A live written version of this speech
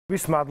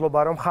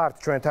მადლობა რომ ხართ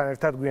ჩვენთან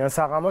ერთად გვიან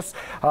საღამოს.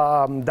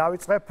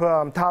 დავიწყებ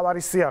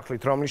მთავარი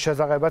სიახლით, რომლის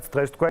შესახებაც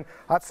დღეს თქვენ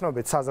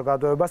აცნობეთ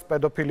საზოგადოებას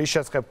პედოფილიის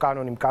შესახებ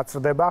კანონი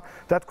მკაცრდება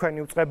და თქვენი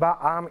უწყება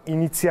ამ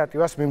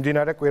ინიციატივას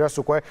მიმდინარე კვირას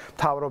უკვე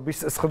მთავრობის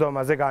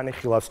სხდომაზე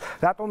განიხილავს.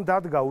 რატომ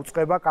დადგა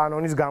უწყება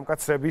კანონის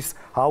გამკაცრების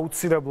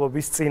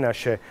აუცილებლობის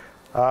წინაშე?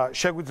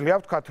 შეგვიძლია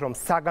ვთქვათ, რომ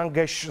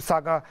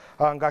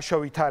საგანგაშო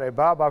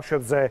ვითარება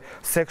ბავშვებზე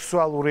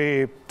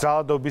სექსუალური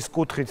ძალადობის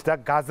კუთხით და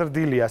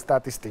გაზრდილია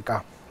სტატისტიკა.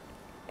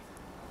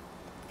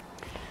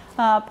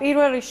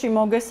 პირველ რიგში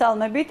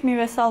მოგესალმებით,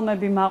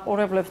 მივესალმები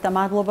მაყურებლებს და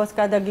მადლობას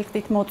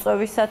გადაგიხდით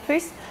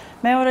მოწვევისათვის.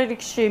 მეორე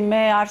რიგში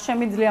მე არ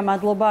შემიძლია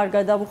მადლობა არ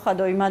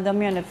გადავუხადო იმ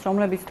ადამიანებს,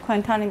 რომლებიც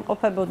თქვენთან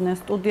იმყოფებოდნენ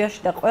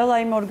სტუდიაში და ყველა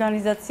იმ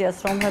ორგანიზაციას,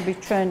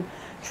 რომლებიც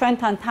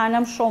ჩვენთან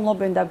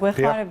თანამშრომლობენ და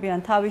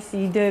გვეხმარებიან თავისი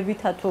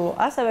იდეებითა თუ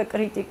ასევე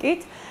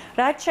კრიტიკით,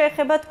 რაც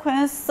შეეხება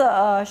თქვენს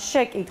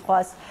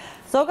შეკითხვას.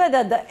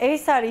 ზოგადად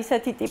ეს არის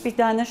ისეთი ტიპის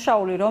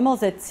დანაშაული,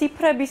 რომელზეც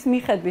ციფრების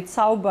მიხედვით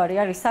საუბარი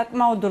არის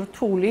საკმაოდ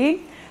რთული.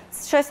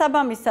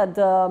 შესაბამისად,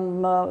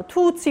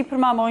 თუ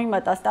ციფრმა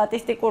მოიმატა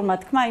სტატისტიკურმა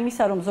თქმა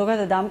იმისა, რომ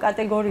ზოგადად ამ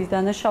კატეგორიის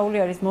დანაშაული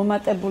არის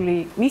მომატებული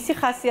მისი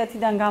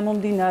ხასიათიდან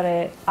გამომდინარე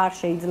არ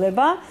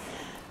შეიძლება.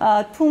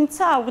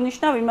 თუმცა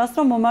აღნიშნავ იმას,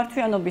 რომ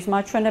მომართვიანობის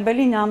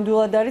მაჩვენებელი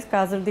ნამდვილად არის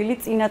გაზრდილი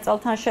წინა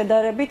წელთან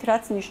შედარებით,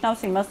 რაც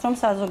ნიშნავს იმას, რომ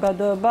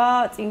საზოგადოება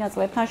წინა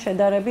წლებთან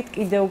შედარებით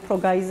კიდევ უფრო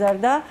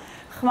გაიზარდა.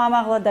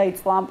 ხმამაღლა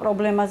დაიწყო ამ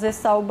პრობლემაზე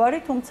საუბარი,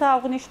 თუმცა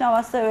აღნიშნავ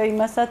ასევე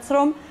იმასაც,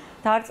 რომ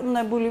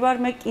დარწმუნებული ვარ,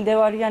 მე კიდევ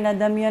არიან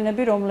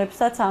ადამიანები,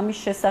 რომლებსაც ამის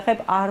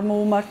შესახებ არ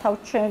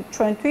მოუმართავთ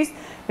ჩვენთვის,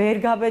 ვერ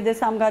გაბედეს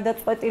ამ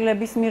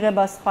გადაწყვეტილების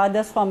მიღება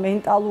სხვადასხვა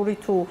მენტალური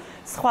თუ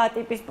სხვა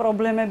ტიპის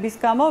პრობლემების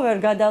გამო, ვერ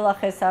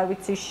გადალახეს, არ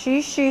ვიცი,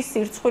 შიში,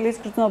 სირცხვილის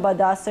გრძნობა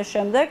და ასე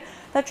შემდეგ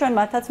და ჩვენ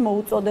მათაც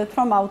მოუწოდებთ,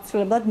 რომ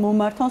აუცილებლად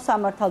მომართონ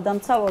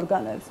სამართალდამცავ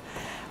ორგანოებს.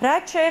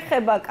 რაც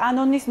შეეხება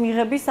კანონის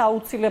მიღების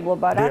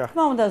აუცილებლობა, რა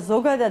თქმა უნდა,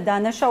 ზოგადად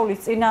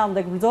დანაშაულის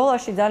წინააღმდეგ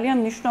ბრძოლაში ძალიან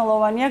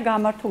მნიშვნელოვანია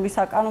გამართული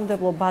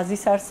საკანონმდებლო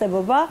ბაზის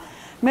არსებობა.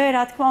 მე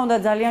რა თქმა უნდა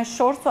ძალიან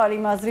შორს ვარ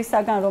იმ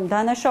აზრისაგან, რომ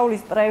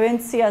დანაშაულის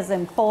პრევენციაზე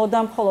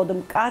მხოლოდ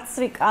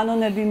მკაცრი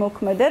კანონები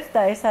მოქმედებს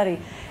და ეს არის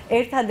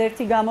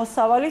ერთადერთი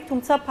გამოსავალი,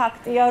 თუმცა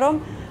ფაქტია, რომ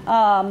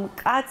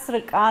მკაცრ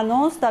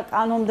კანონს და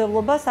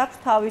კანონმდებლობას აქვს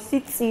თავისი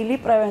წილი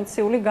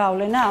პრევენციული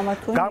გავლენა ამა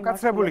თუ იმ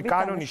გამკაცრებული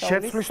კანონის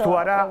შეცვლის თუ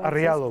არა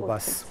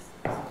რეალობას.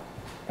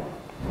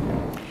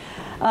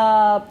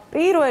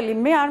 პირველი,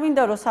 მე არ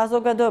მინდა რომ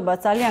საზოგადოება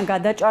ძალიან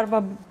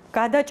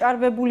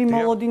გადაჭარბებული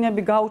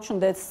მოლოდინები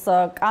გაუჩნდეს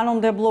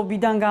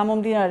კანონმდებლობიდან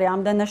გამომდინარე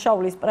ამ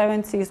დანაშაულის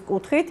პრევენციის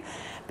კუთხით.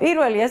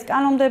 პირველი, ეს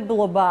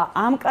კანონმდებლობა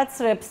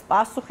ამკაცრებს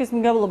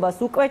პასუხისმგებლობას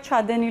უკვე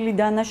ჩადენილი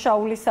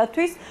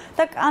დანაშაულისათვის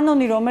და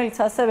კანონი,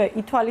 რომელიც ასევე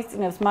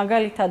ითვალისწინებს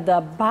მაგალითად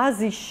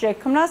ბაზის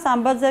შექმნას,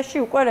 ამ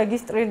ბაზაში უკვე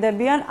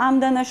რეგისტრირდებიან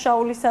ამ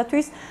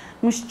დანაშაულისათვის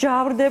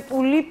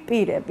მსჯავრდებული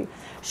პირები.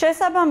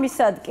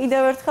 შესაბამისად,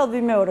 კიდევ ერთხელ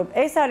ვიმეორებ,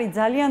 ეს არის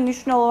ძალიან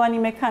მნიშვნელოვანი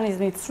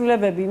მექანიზმი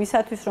ცვლილებები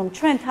იმისათვის, რომ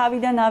ჩვენ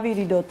თავიდან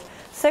ავირიდოთ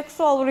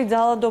სექსუალური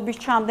ძალადობის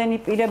ჩამდენი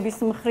პირების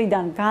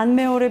მხრიდან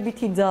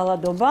განმეორებითი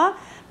ძალადობა,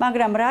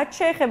 მაგრამ რაც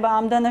შეეხება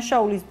ამ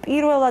დანაშაულის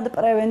პირველად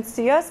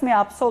პრევენციას, მე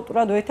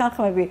აბსოლუტურად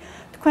ვეთანხმები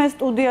თქვენ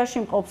სტუდიაში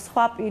მყოფ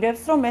სხვა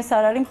პირებს, რომ ეს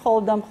არ არის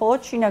მხოლოდ და მხოლოდ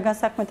შინაგან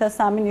საქმეთა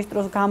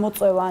სამინისტროს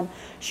გამოწვევა ან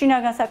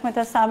შინაგან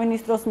საქმეთა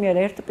სამინისტროს მიერ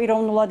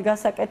ერთპიროვნულად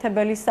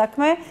გასაკეთებელი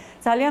საქმე.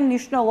 ძალიან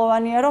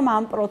მნიშვნელოვანია, რომ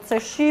ამ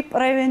პროცესში,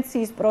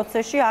 პრევენციის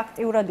პროცესში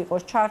აქტიურად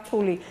იყოს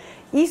ჩართული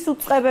ის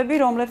უწყებები,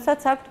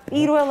 რომლებსაც აქვთ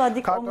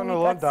პირველადი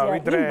კომუნიკაცია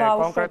იმ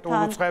კონკრეტულ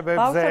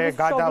უწყებებზე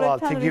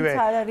გადავალთ იგივე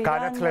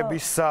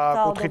განათლების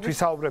კუთხით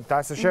ვისაუბრებთ და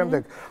ასე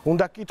შემდეგ.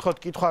 უნდა კითხოთ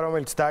კითხვა,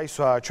 რომელიც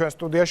დაისვა ჩვენ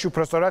სტუდიაში,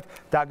 უბრალოდ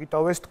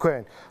დაგიტოვეს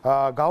თქვენ.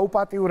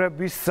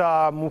 გაუპატიურების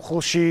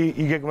მუხლში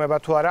იგეგმება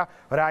თუ არა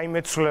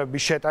რაიმე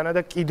ცვლილებების შეტანა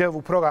და კიდევ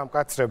უფრო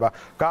გამკაცრება.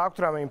 გააქვთ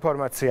რამე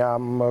ინფორმაცია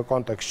ამ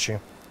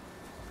კონტექსტში?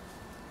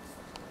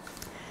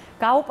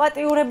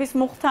 გაუპატიურების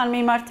მუხლთან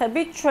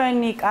მიმართებით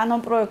ჩვენი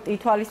კანონპროექტი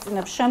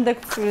ითვალისწინებს შემდეგ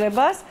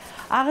ცვლილებას.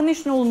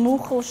 აღნიშნულ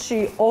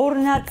მუხლში ორ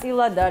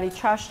ნაწილად არის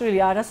ჩაშლილი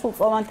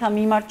არასრულწლოვანთა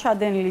მიმართ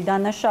ჩადენილი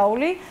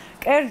დანაშაული.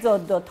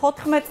 კერძოდ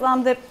 14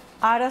 წლამდე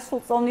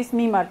არასრულწლოვნის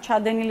მიმართ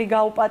ჩადენილი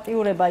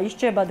გაუპატიურება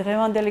ისჯება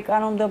დღევანდელი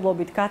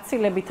კანონმდებლობით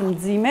გაცილებით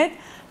მძიმედ,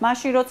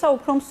 მაშინ როცა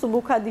უფრო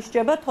მსუბუქად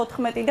ისჯება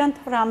 14-დან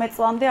 18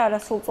 წლამდე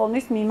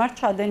არასრულწლოვნის მიმართ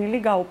ჩადენილი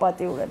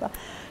გაუპატიურება.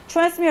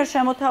 ჩვენს მიერ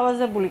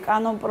შემოთავაზებული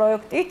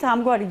კანონპროექტით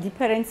ამგვარი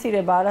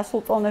დიფერენცირება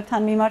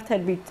არასრულწლოვნებთან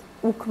მიმართებით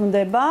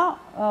უქმდება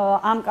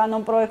ამ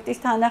კანონპროექტის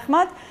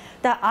თანახმად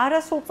და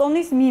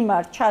არასრულწლოვნის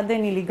მიმართ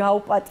ჩადენილი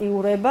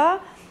გაუპატიურება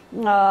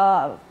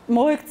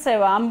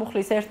მოექცევა ამ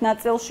მუხლის ერთ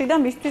ნაწილში და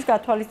მისთვის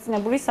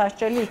გათვალისწინებული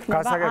სასჯელი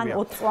იქნება ან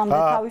 20 წლამდე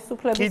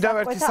თავისუფლების კიდევ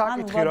ერთი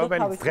საკითხი,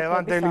 რომელიც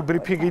დღევანდელი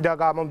ბრიფინგიდან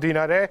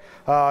გამომდინარე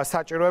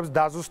საჭიროებს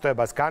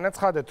დაზუსტებას.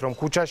 განაცხადეთ, რომ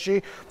ქუჩაში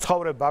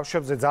მცხოვრებ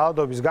ბავშვებზე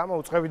ძალადობის გამო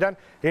უწყებიდან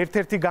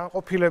ერთ-ერთი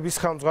განყოფილების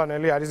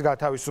ხელმძღვანელი არის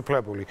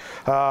გათავისუფლებული.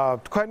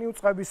 თქვენი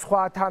უწყების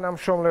სხვა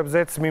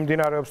თანამშრომლებზეც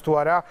მიმდინარეობს თუ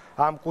არა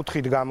ამ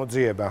კუთხით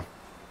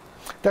გამოძიება?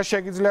 და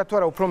შეგიძლიათ თუ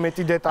არა უფრო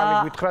მეტი დეტალი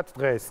გითხრათ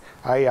დღეს,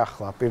 აი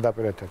ახლა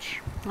პირდაპირ ეთერში.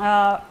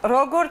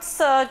 როგორც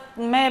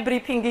მე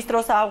ბრიფინგის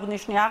დროს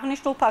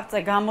აღნიშნულ ფაქტზე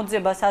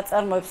გამოძიებას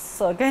აწარმოებს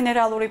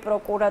გენერალური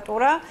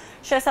პროკურატურა,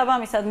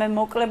 შესაბამისად მე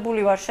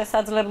მოკლებული ვარ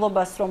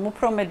შესაძლებლობას, რომ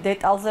უფრო მეტ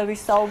დეტალზე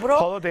ვისაუბრო.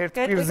 მხოლოდ ერთ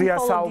პირზეა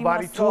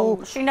საუბარი თუ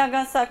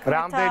შინაგან საქმეთა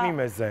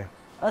რამდენიმეზე?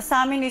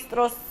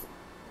 სამინისტროს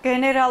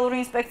გენერალური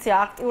ინსპექცია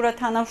აქტიურად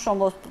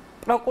თანამშრომლობს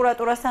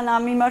პროკურატურასთან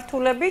ამ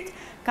მიმართულებით.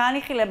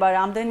 განიხილება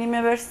რამდენიმე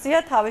ვერსია,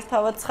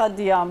 თავისთავად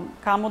ცხადია,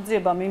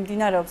 გამოძიება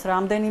მიმდინარეობს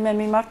რამდენიმე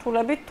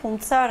მიმართულებით,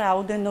 თუმცა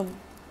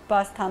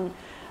რაოდენობასთან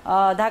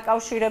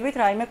დაკავშირებით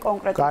რაიმე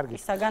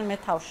კონკრეტულისაგან მე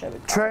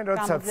თავშევით. ჩვენ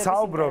როდესაც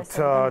საუბრობთ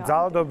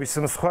ძალადობის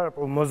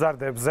მსხვერპლ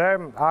მოზარდებზე,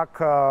 აქ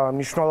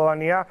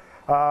მნიშვნელოვანია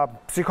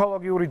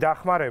ფსიქოლოგიური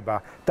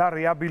დახმარება და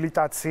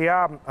რეაბილიტაცია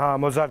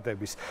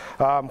მოზარდების.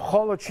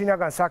 მხოლოდ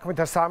შინაგან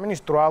საქმეთა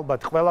სამინისტრო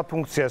ალბათ ყველა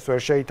ფუნქციას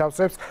ვერ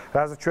შეითავსებს,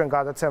 რაზეც ჩვენ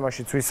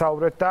გადაცემაშიც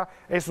ვისაუბრეთ და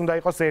ეს უნდა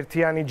იყოს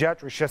ერთიანი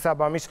ჯაჭვის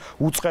შესაბამის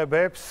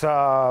უწყებებს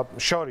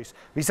შორის,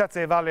 ვისაც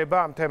ევალება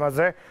ამ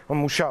თემაზე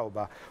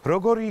მუშაობა.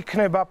 როგორი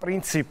იქნება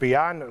პრინციპი,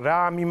 ან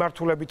რა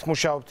მიმართულებით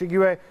მუშაობთ,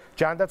 იგივე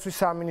ჯანდაცვის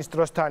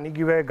სამინისტროსთან,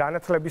 იგივე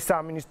განათლების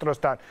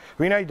სამინისტროსთან,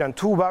 ვინაიდან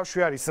თუ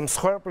ბავშვი არის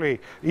მსხვერპლი,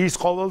 ის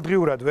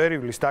ყოველდღიურად ვერ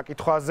ივლის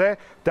დაკითხვაზე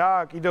და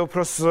კიდევ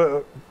უფრო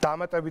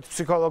დამატებით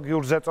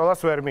ფსიქოლოგიურ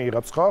ზეწოლას ვერ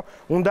მიიღებს, ხო?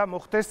 უნდა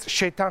მოხდეს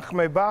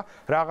შეთანხმება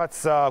რაღაც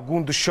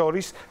გუნდს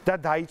შორის და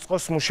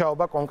დაიწყოს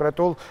მუშაობა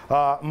კონკრეტულ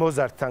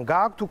მოზარდთან.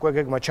 გააქვთ უკვე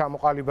გეგმა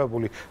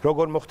ჩამოყალიბებული,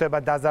 როგორ მოხდება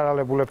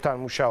დაზარალებულებთან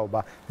მუშაობა,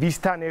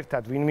 ვისთან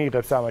ერთად, ვინ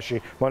მიიღებს ამაში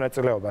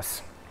მონაწილეობას?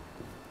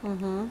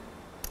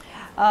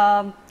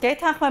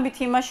 გეთანხმებით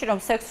იმაში, რომ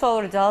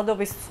სექსუალური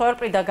ძალადობის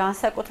მსხვერპლი და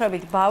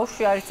განსაკუთრებით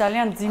ბავშვი არის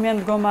ძალიან მძიმე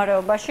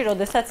მდგომარეობაში,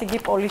 როდესაც იგი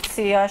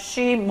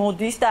პოლიციაში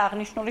მოდის და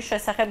აღნიშნული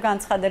შესახებ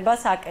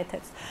განცხადებას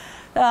აკეთებს.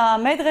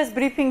 მე დღეს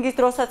ბრიფინგის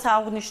დროსაც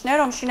აღვნიშნე,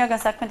 რომ შინაგან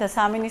საქმეთა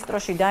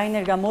სამინისტროში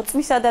დაინერგა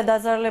მოწმისა და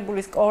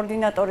დაზარალებულის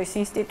კოორდინატორის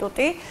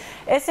ინსტიტუტი.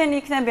 ესენი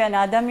იქნებიან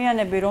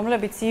ადამიანები,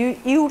 რომლებიც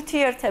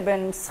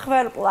იურთიერთებენ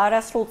მსხვერპლ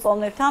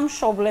არასრულწლოვანებთან,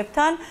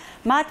 მშობლებთან,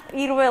 მათ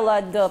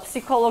პირველად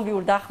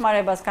ფსიქოლოგიურ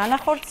დახმარებას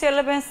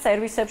განახორციელებენ,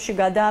 სერვისებში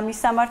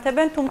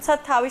გადაამისამართებენ, თუმცა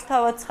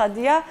თავისთავად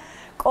ცხადია,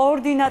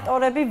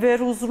 კოორდინატორები ვერ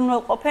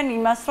უზრუნველყოფენ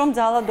იმას, რომ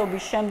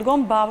ძალადობის შემდგომ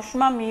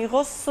ბავშვმა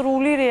მიიღოს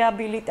სრული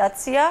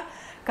რეაბილიტაცია,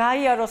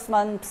 გაიაროს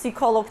მან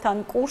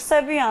ფსიქოლოგთან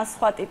კურსები ან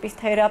სხვა ტიპის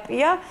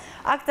თერაპია.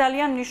 აქ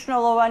ძალიან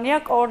მნიშვნელოვანია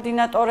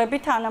კოორდინატორები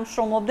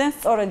თანამშრომლობდნენ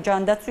სწორედ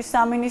ჯანდაცვის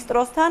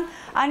სამინისტროსთან,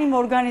 ან იმ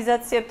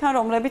ორგანიზაციებთან,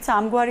 რომლებიც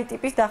ამგვარი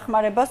ტიპის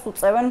დახმარებას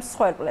უწევენ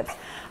მსხვერპლებს.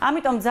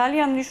 ამიტომ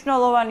ძალიან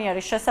მნიშვნელოვანი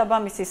არის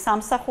შესაბამისი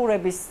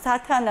სამსახურების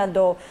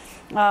სათანადო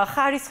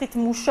ხარისხით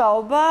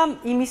მუშაობა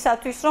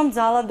იმისათვის, რომ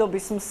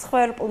ძალადობის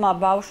მსხვერპლმა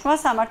ბავშვმა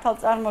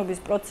სამართალწარმოების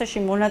პროცესში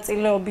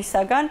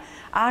მონაწილეობისაგან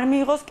არ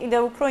მიიღოს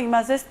კიდევ უფრო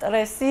იმაზე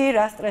სტრესი,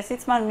 რა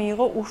სტრესიც მან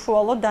მიიღო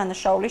უშუალოდ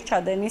დანაშაულის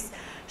ჩადენის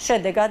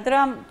შედეგად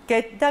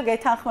და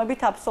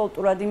გეთანხმებით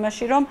აბსოლუტურად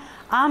იმაში, რომ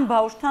ამ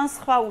ბავშვთან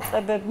სხვა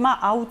უწყებებმა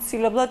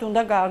აუცილებლად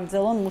უნდა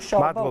გააგრძელონ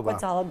მუშაობა უკვე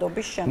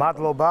ძალადობის შემდგომ.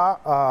 მადლობა,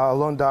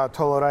 ლონდა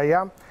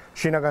თოლორაია.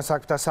 შინაგან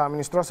საქმეთა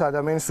სამინისტროს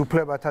ადამიანის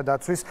უფლებათა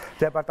დაცვის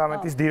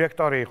დეპარტამენტის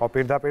დირექტორი იყო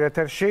პირდაპირ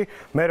ეთერში.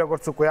 მე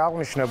როგორც უკვე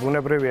აღვნიშნე,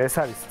 ბუნებრივია ეს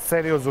არის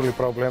სერიოზული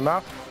პრობლემა,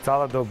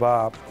 ძალადობა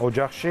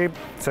ოჯახში,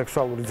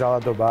 სექსუალური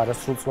ძალადობა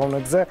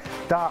არასრულწლოვნებზე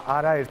და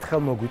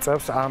არაერთხელ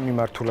მოგვიწევს ამ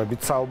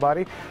მიმართულებით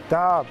საუბარი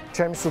და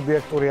ჩემი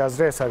სუბიექტური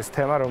აზრი ეს არის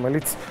თემა,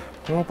 რომელიც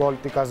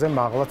პოლიტიკაზე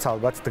მაღლაც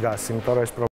ალბათ დგას, იმიტომ რომ ეს